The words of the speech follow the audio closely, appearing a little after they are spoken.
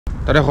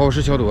大家好，我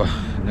是小朵。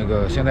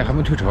现在还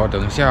没退潮，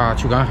等下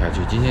去赶海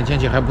去。今天天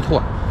气还不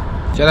错，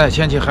现在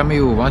天气还没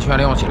有完全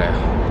亮起来，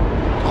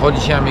好几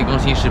天没更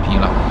新视频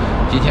了。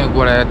今天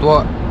过来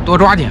多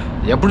抓点，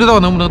也不知道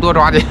能不能多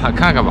抓点，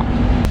看看吧。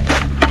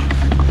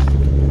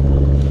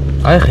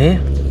哎嘿，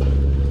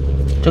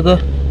这个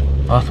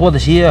锁的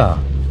鞋啊，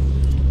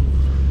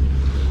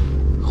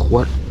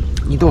活，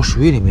你到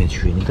水里面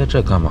去，你在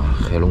这干嘛？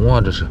海龙啊，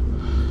这是，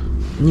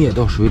你也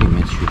到水里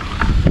面去，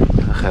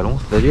海龙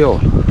死掉了。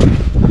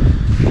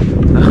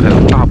 那海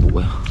龙大补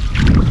呀！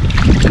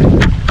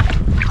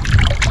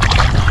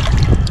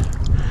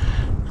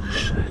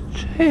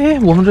这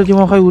我们这地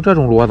方还有这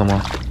种骡子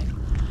吗？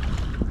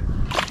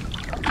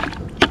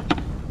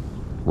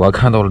我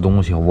看到了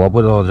东西，我不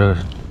知道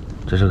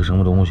这是个什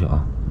么东西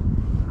啊！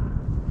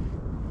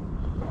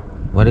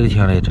我的个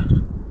天嘞，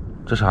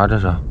这啥？这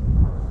是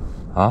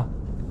啊？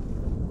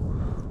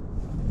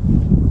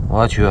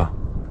我去，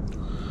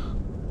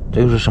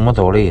这又是什么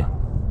藻类呀？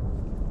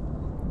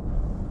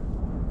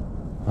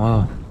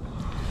 啊，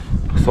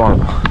算了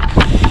吧，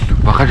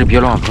我还是别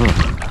乱碰了。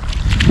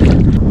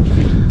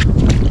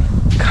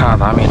看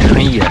咱们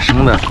纯野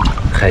生的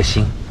海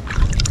星。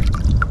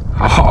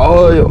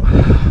哦呦，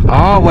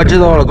啊，我知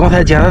道了，刚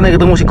才捡的那个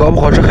东西，搞不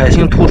好是海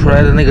星吐出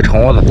来的那个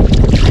肠子。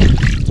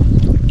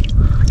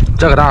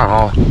这个大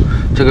啊，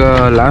这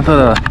个蓝色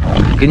的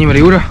给你们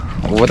留着，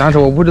但是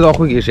我不知道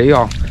会给谁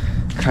啊，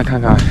看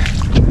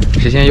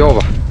谁先要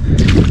吧。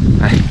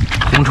哎，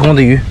红虫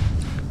子鱼，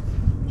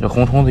这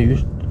红虫子鱼。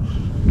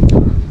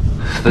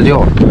 死掉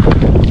了，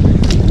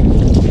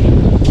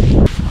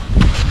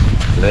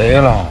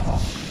来了！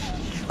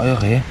哎呀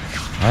嘿，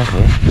哎嘿，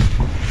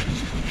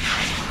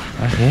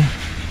哎嘿，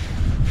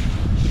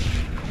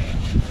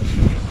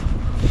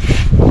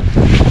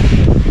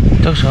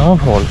这个什么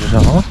跑了？这是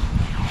啊？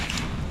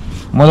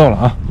摸到了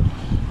啊！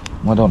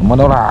摸到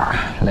了，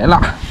来了！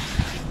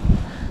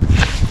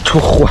臭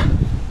货！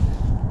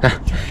哎，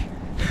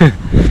哼！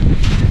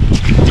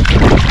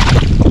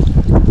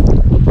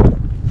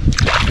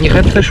 你还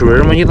呲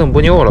水吗？你怎么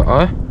不尿了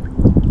啊？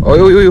哦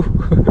呦呦呦！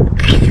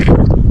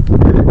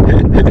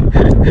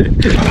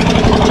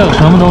这个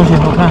什么东西？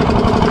我看，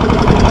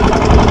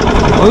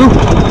哎呦，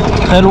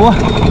海螺，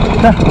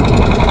看，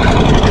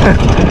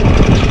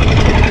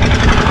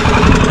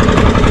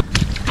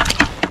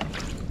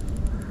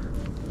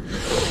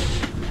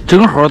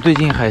正好最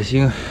近海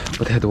星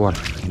不太多了，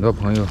很多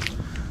朋友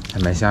在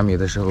买虾米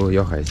的时候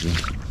要海星，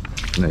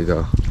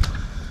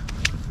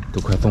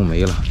都快冻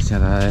没了，现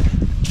在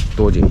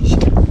多捡一些。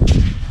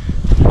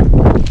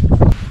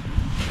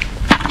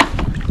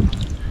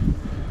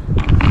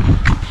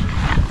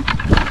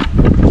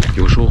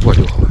 有收获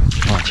就好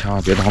啊！千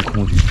万别当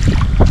空军，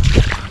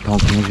当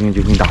空军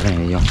就跟打仗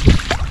一样。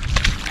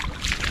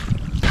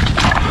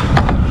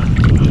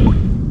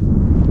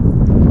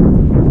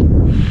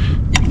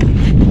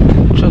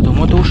这怎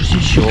么都是些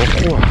小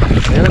货？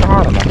来个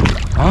大的吧？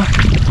啊！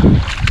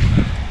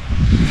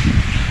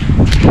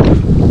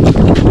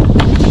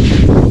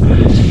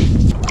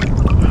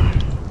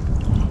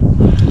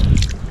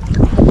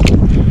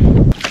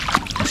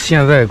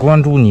现在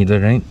关注你的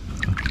人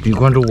比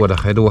关注我的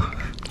还多。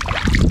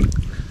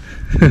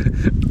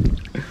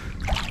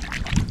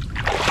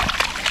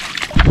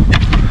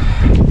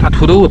大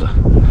土豆子，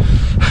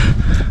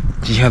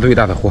今天最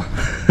大的货。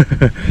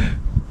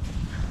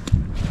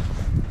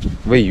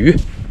喂鱼。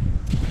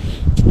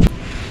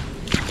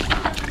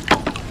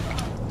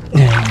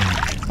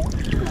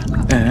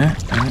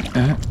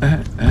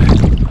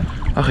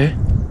啊嘿，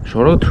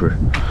少了个腿儿，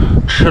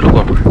吃了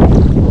过会儿。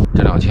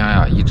这2天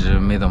呀，一直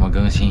没怎么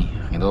更新。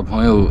很多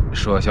朋友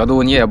说小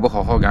豆你也不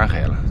好好赶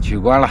海了，取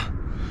关了，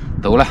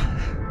走了。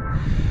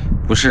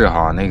 不是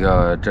哈，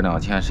这2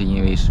天是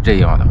因为是这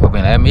样的，我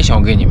本来没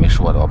想跟你们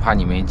说的，我怕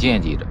你们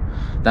惦记着，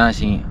担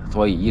心，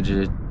所以一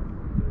直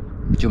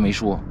就没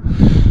说。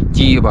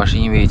第一吧，是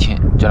因为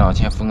这2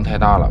天风太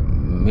大了，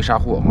没啥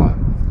货嘛。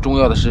重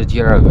要的是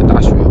第2个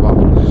大雪吧。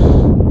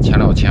前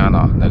2天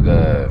呢，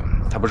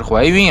她不是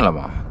怀孕了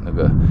嘛，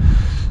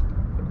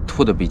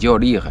吐的比较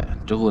厉害，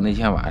之后那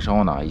天晚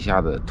上呢，一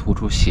下子吐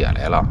出血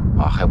来了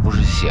啊，还不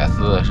是血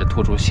丝，是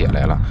吐出血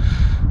来了，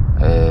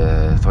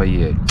所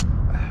以。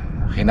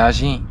 很担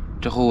心，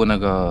之后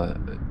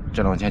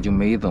这2天就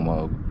没怎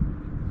么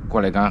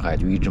过来赶海，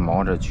就一直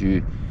忙着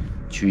去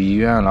医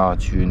院了，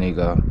去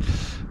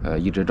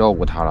一直照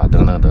顾他了，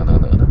等等的。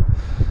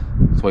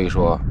所以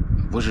说，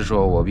不是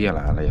说我变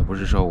懒了，也不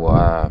是说我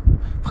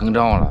膨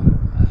胀了，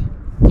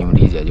你们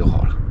理解就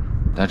好了。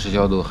但是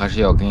小豆还是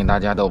要跟大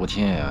家道个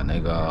歉呀，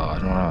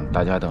让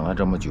大家等了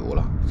这么久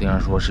了。虽然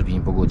说视频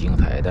不够精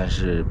彩，但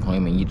是朋友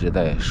们一直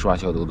在刷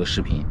小豆的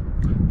视频，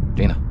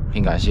真的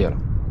很感谢了。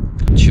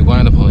 取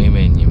关的朋友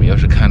们，你们要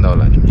是看到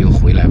了，你们就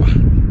回来吧。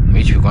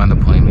没取关的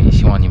朋友们，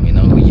希望你们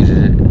能够一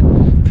直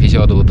陪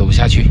小豆走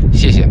下去，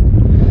谢谢。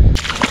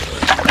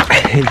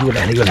哎，又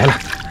来了，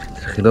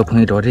很多朋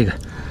友找这个，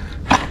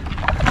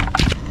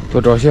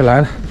多找些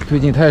蓝的，最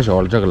近太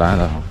少了，这个蓝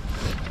的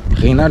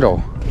很难找。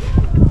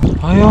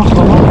哎呀，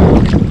好，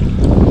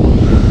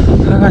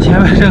看看前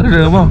面这个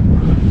人吗？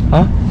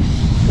啊，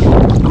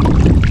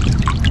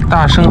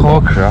大生蚝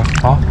壳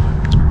啊！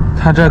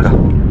看这个，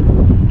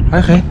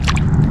哎嘿，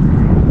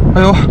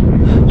哎呦，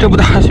这不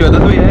大雪的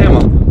最爱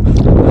吗？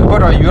八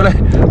爪鱼嘞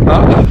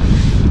啊！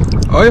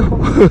哎呦，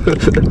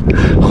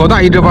好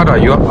大一只八爪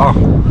鱼啊！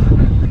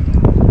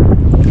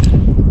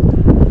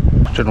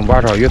这种八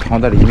爪鱼躺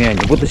在里面，你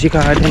不仔细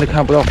看还真的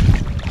看不到。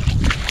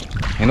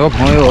很多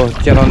朋友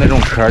见到那种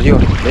壳就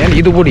连理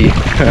都不理，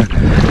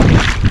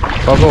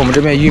包括我们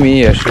这边渔民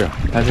也是，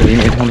但是里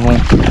面通通，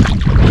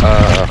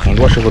很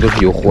多时候都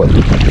是有货的。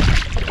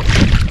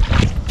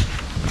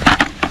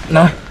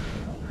拿，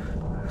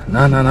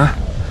啊！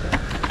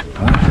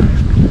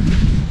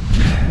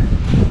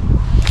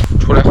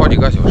出来好几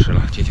个小时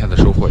了，今天的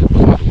收获也不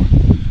算多，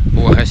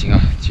不过还行啊，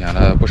捡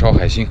了不少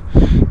海星。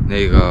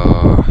那个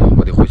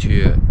我得回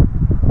去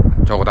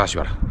照顾大雪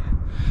了，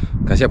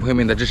感谢朋友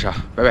们的支持啊，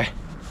拜拜。